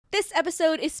This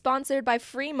episode is sponsored by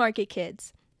Free Market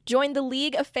Kids. Join the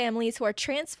league of families who are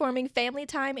transforming family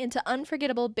time into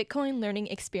unforgettable Bitcoin learning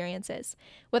experiences.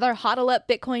 With our HODL Up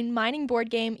Bitcoin mining board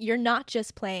game, you're not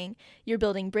just playing, you're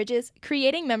building bridges,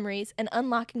 creating memories, and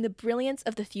unlocking the brilliance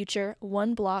of the future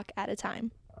one block at a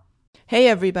time. Hey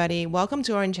everybody, welcome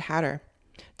to Orange Hatter.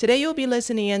 Today you'll be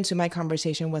listening in to my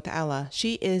conversation with Ella.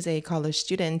 She is a college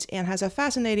student and has a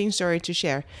fascinating story to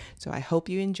share, so I hope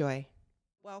you enjoy.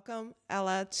 Welcome,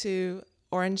 Ella, to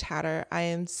Orange Hatter. I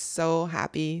am so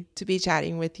happy to be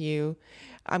chatting with you.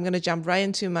 I'm going to jump right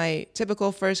into my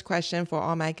typical first question for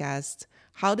all my guests.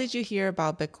 How did you hear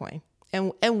about Bitcoin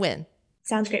and when?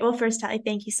 Sounds great. Well, first, Tally,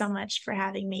 thank you so much for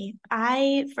having me.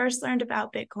 I first learned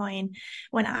about Bitcoin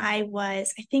when I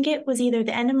think it was either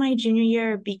the end of my junior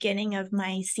year or beginning of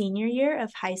my senior year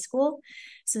of high school.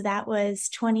 So that was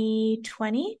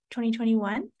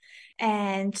 2021.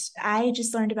 And I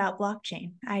just learned about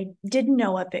blockchain. I didn't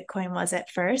know what Bitcoin was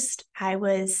at first. I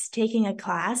was taking a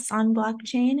class on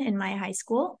blockchain in my high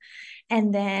school.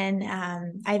 And then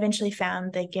I eventually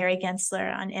found the Gary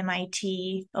Gensler on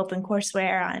MIT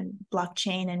OpenCourseware on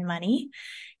blockchain and money.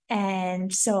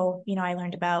 And so, I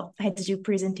I had to do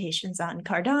presentations on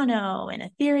Cardano and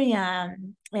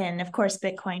Ethereum. And of course,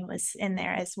 Bitcoin was in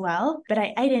there as well. But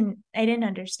I didn't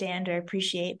understand or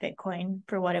appreciate Bitcoin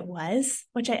for what it was,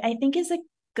 which I think is a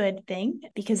good thing,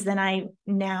 because then I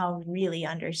now really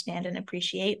understand and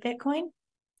appreciate Bitcoin.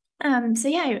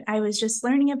 I was just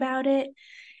learning about it.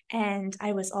 And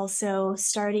I was also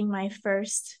starting my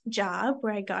first job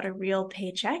where I got a real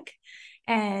paycheck.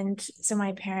 And so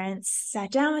my parents sat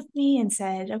down with me and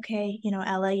said, okay,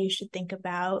 Ella, you should think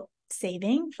about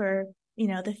saving for,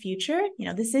 the future.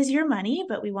 This is your money,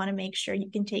 but we want to make sure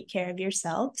you can take care of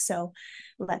yourself. So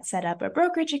let's set up a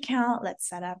brokerage account. Let's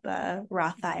set up a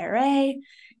Roth IRA.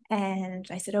 And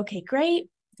I said, okay,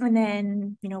 great. And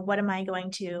then, what am I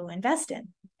going to invest in?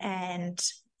 And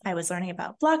I was learning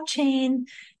about blockchain.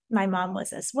 My mom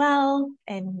was as well.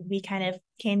 And we kind of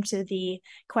came to the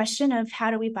question of how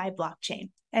do we buy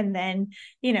blockchain? And then,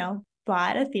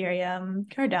 bought Ethereum,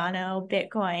 Cardano,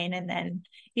 Bitcoin, and then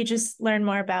you just learn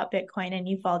more about Bitcoin and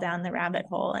you fall down the rabbit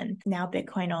hole, and now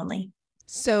Bitcoin only.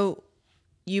 So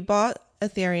you bought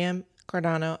Ethereum,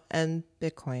 Cardano, and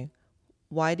Bitcoin.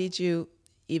 Why did you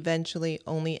eventually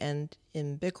only end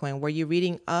in Bitcoin? Were you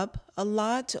reading up a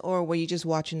lot, or were you just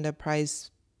watching the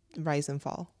price rise and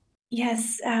fall?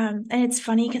 Yes. And it's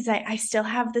funny because I still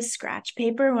have the scratch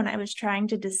paper when I was trying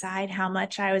to decide how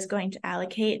much I was going to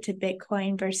allocate to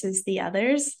Bitcoin versus the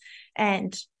others.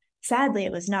 And sadly,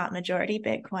 it was not majority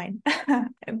Bitcoin.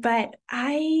 But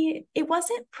it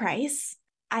wasn't price.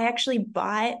 I actually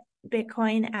bought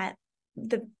Bitcoin I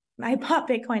bought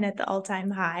Bitcoin at the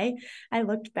all-time high. I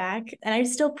looked back and I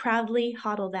still proudly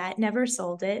hodl that, never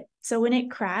sold it. So when it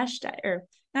crashed, or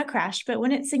not crashed, but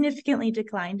when it significantly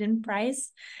declined in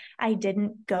price, I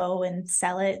didn't go and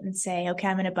sell it and say, okay,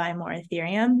 I'm going to buy more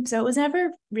Ethereum. So it was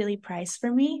never really price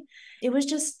for me. It was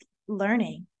just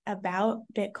learning about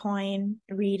Bitcoin,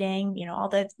 reading, all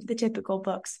the typical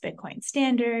books, Bitcoin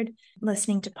Standard,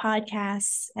 listening to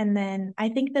podcasts. And then I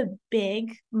think the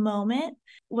big moment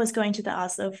was going to the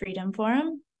Oslo Freedom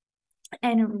Forum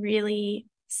and really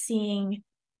seeing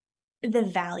the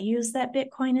values that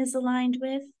Bitcoin is aligned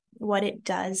with, what it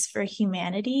does for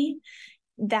humanity.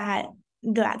 That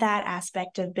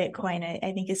aspect of Bitcoin,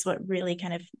 I think, is what really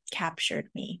kind of captured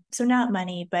me. So not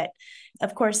money, but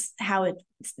of course,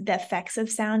 the effects of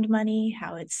sound money,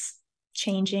 how it's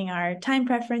changing our time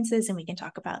preferences. And we can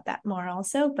talk about that more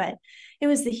also, but it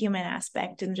was the human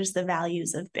aspect and just the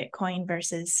values of Bitcoin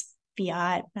versus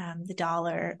fiat, the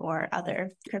dollar, or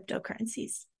other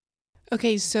cryptocurrencies.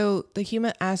 Okay, so the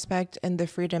human aspect and the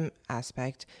freedom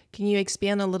aspect, can you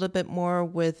expand a little bit more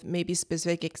with maybe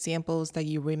specific examples that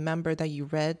you remember that you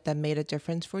read that made a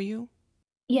difference for you?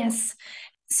 Yes.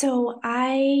 So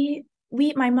my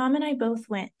mom and I both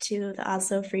went to the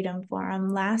Oslo Freedom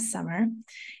Forum last summer,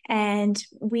 and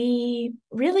we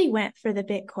really went for the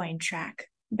Bitcoin track.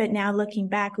 But now looking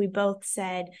back, we both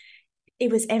said it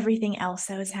was everything else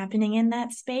that was happening in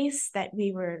that space that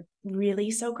we were really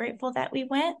so grateful that we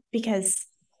went, because,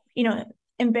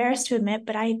 embarrassed to admit,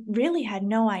 but I really had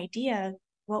no idea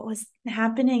what was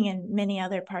happening in many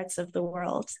other parts of the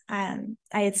world. I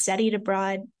had studied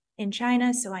abroad in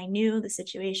China, so I knew the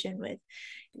situation with,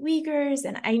 Uyghurs,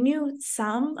 and I knew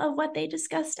some of what they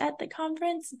discussed at the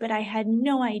conference, but I had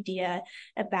no idea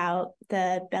about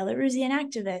the Belarusian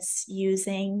activists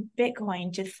using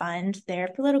Bitcoin to fund their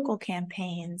political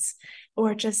campaigns,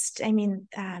 or just, I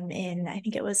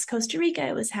think it was Costa Rica,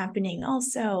 it was happening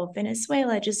also,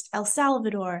 Venezuela, just El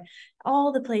Salvador,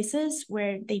 all the places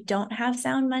where they don't have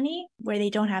sound money, where they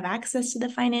don't have access to the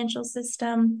financial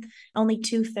system. Only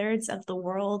 2/3 of the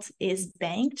world is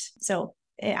banked. So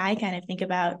I kind of think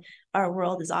about our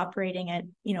world is operating at,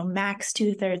 max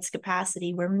 2/3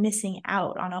 capacity. We're missing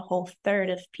out on a whole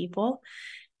third of people.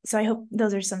 So I hope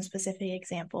those are some specific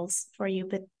examples for you.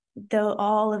 But though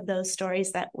all of those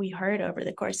stories that we heard over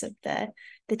the course of the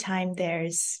time,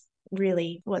 there's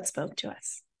really what spoke to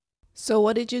us. So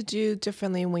what did you do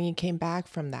differently when you came back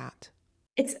from that?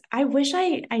 I wish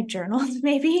I journaled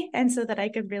maybe, and so that I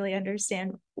could really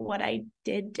understand what I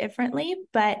did differently.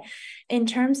 But in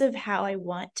terms of how I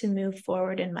want to move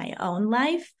forward in my own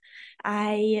life,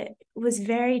 I was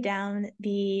very down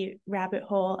the rabbit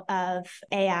hole of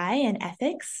AI and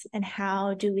ethics, and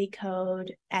how do we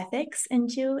code ethics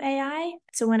into AI.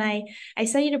 So when I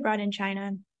studied abroad in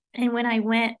China, and when I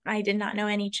went, I did not know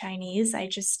any Chinese. I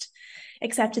just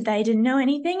accepted that I didn't know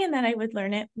anything and that I would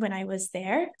learn it when I was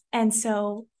there. And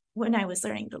so when I was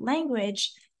learning the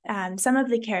language, some of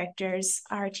the characters,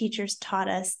 our teachers taught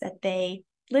us that they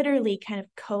literally kind of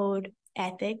code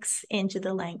ethics into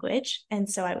the language. And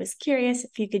so I was curious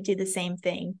if you could do the same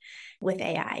thing with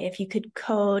AI, if you could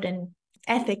code and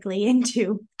ethically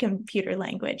into computer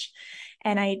language.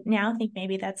 And I now think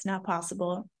maybe that's not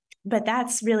possible, but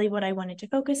that's really what I wanted to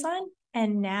focus on.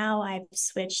 And now I've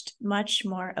switched much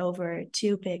more over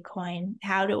to Bitcoin.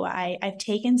 I've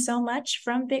taken so much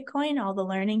from Bitcoin, all the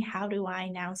learning. How do I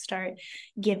now start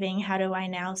giving? How do I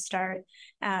now start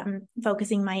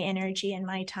focusing my energy and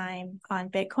my time on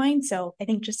Bitcoin? So I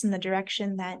think just in the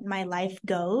direction that my life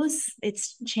goes,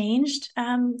 it's changed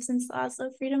since the Oslo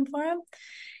Freedom Forum.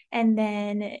 And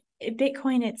then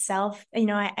Bitcoin itself,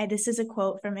 this is a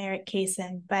quote from Eric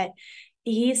Kaysen, but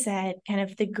he said kind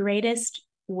of the greatest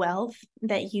wealth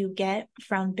that you get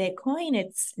from Bitcoin,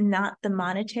 it's not the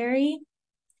monetary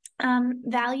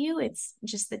value, it's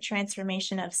just the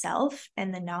transformation of self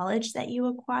and the knowledge that you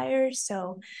acquire.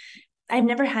 So I've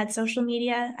never had social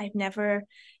media. I've never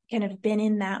kind of been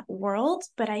in that world,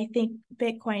 but I think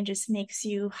Bitcoin just makes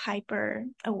you hyper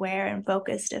aware and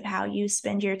focused of how you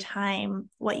spend your time,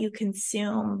 what you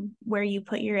consume, where you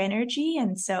put your energy.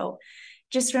 And so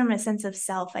just from a sense of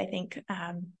self, I think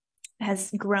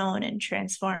has grown and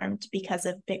transformed because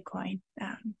of Bitcoin.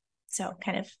 So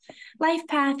kind of life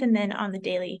path, and then on the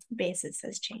daily basis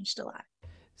has changed a lot.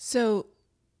 So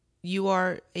you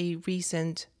are a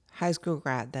recent high school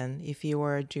grad then, if you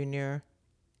were a junior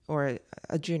in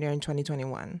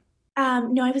 2021?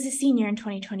 No, I was a senior in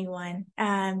 2021.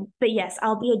 But yes,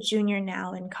 I'll be a junior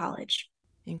now in college.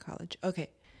 In college. Okay.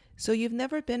 So you've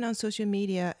never been on social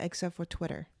media except for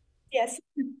Twitter? Yes,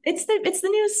 it's the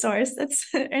news source. That's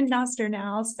in Nostr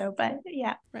now also, but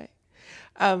yeah. Right.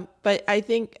 But I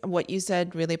think what you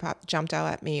said really jumped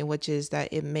out at me, which is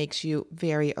that it makes you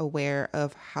very aware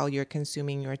of how you're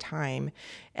consuming your time.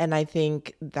 And I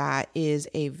think that is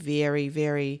a very,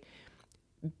 very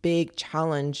big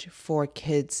challenge for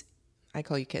kids. I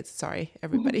call you kids, sorry,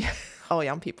 everybody. All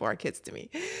young people are kids to me.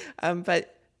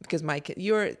 But because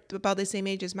you're about the same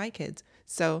age as my kids.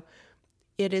 So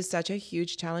it is such a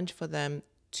huge challenge for them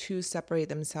to separate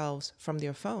themselves from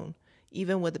their phone,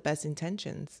 even with the best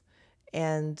intentions.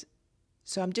 And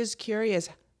so I'm just curious,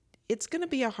 it's going to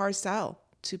be a hard sell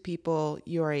to people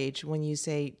your age when you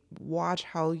say, watch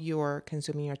how you're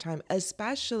consuming your time,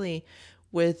 especially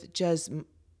with just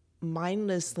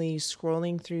mindlessly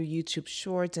scrolling through YouTube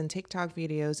shorts and TikTok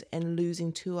videos and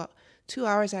losing 2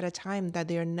 hours at a time that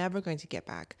they're never going to get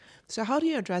back. So how do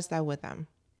you address that with them?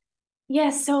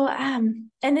 Yeah, so and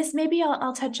this maybe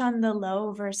I'll touch on the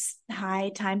low versus high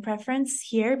time preference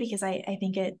here, because I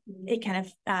think it kind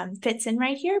of fits in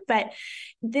right here. But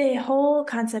the whole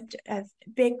concept of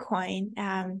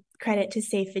Bitcoin, credit to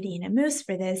Saifedean Ammous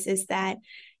for this, is that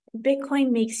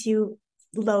Bitcoin makes you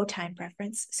low time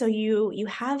preference. So you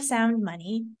have sound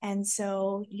money, and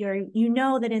so you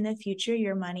know that in the future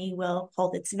your money will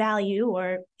hold its value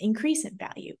or increase in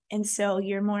value, and so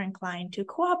you're more inclined to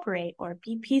cooperate or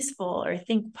be peaceful or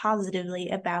think positively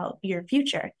about your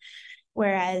future.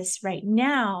 Whereas right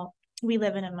now, we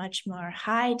live in a much more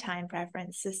high time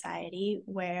preference society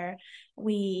where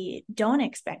we don't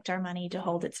expect our money to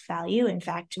hold its value. In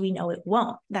fact, we know it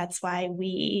won't. That's why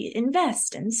we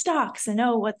invest in stocks and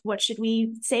what should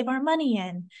we save our money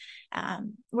in?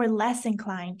 We're less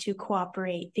inclined to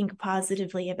cooperate, think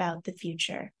positively about the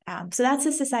future. So that's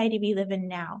the society we live in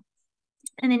now.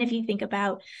 And then if you think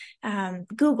about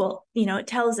Google, it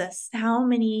tells us how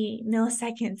many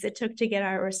milliseconds it took to get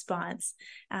our response.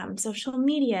 Social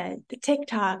media, the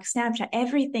TikTok, Snapchat,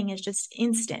 everything is just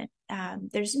instant.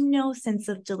 There's no sense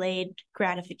of delayed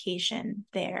gratification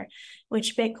there,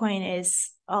 which Bitcoin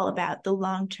is all about, the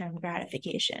long-term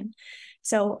gratification.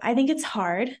 So I think it's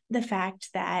hard, the fact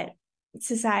that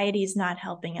society is not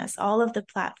helping us. All of the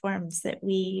platforms that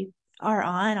we are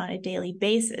on a daily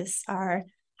basis are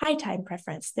high time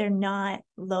preference. They're not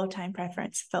low time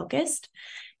preference focused.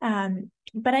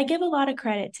 But I give a lot of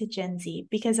credit to Gen Z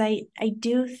because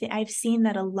I've seen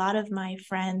that a lot of my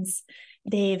friends,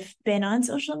 they've been on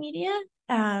social media,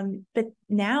 but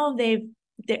now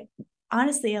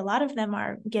honestly, a lot of them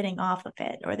are getting off of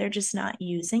it, or they're just not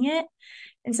using it.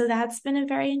 And so that's been a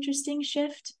very interesting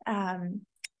shift.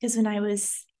 Because when I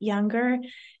was younger,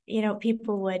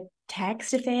 people would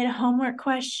text if they had a homework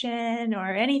question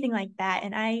or anything like that.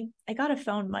 And I got a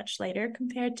phone much later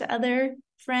compared to other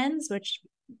friends, which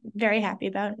I'm very happy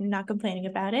about and not complaining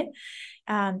about it.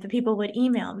 The people would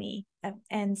email me.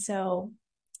 And so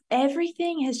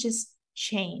everything has just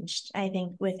changed, I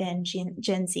think, within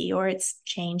Gen Z, or it's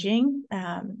changing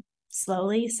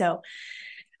slowly. So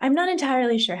I'm not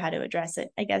entirely sure how to address it,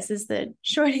 I guess, is the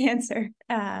short answer.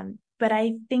 But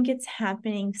I think it's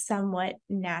happening somewhat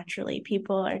naturally.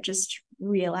 People are just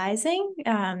realizing,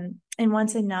 and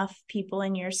once enough people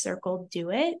in your circle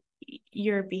do it,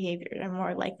 your behavior are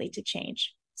more likely to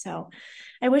change. So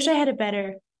I wish I had a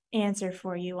better answer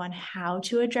for you on how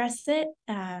to address it.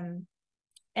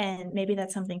 And maybe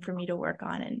that's something for me to work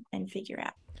on and figure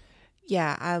out.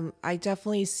 Yeah, I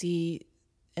definitely see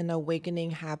an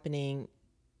awakening happening.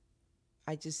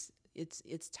 It's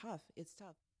tough. It's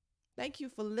tough. Thank you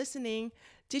for listening.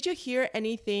 Did you hear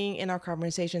anything in our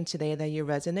conversation today that you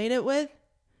resonated with?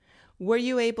 Were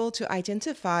you able to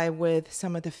identify with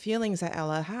some of the feelings that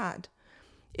Ella had?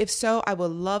 If so, I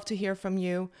would love to hear from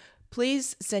you.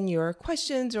 Please send your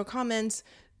questions or comments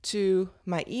to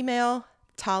my email,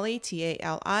 Tali,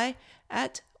 Tali,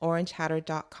 at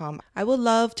orangehatter.com. I would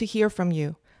love to hear from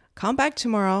you. Come back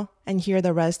tomorrow and hear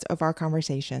the rest of our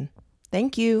conversation.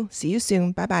 Thank you. See you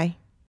soon. Bye-bye.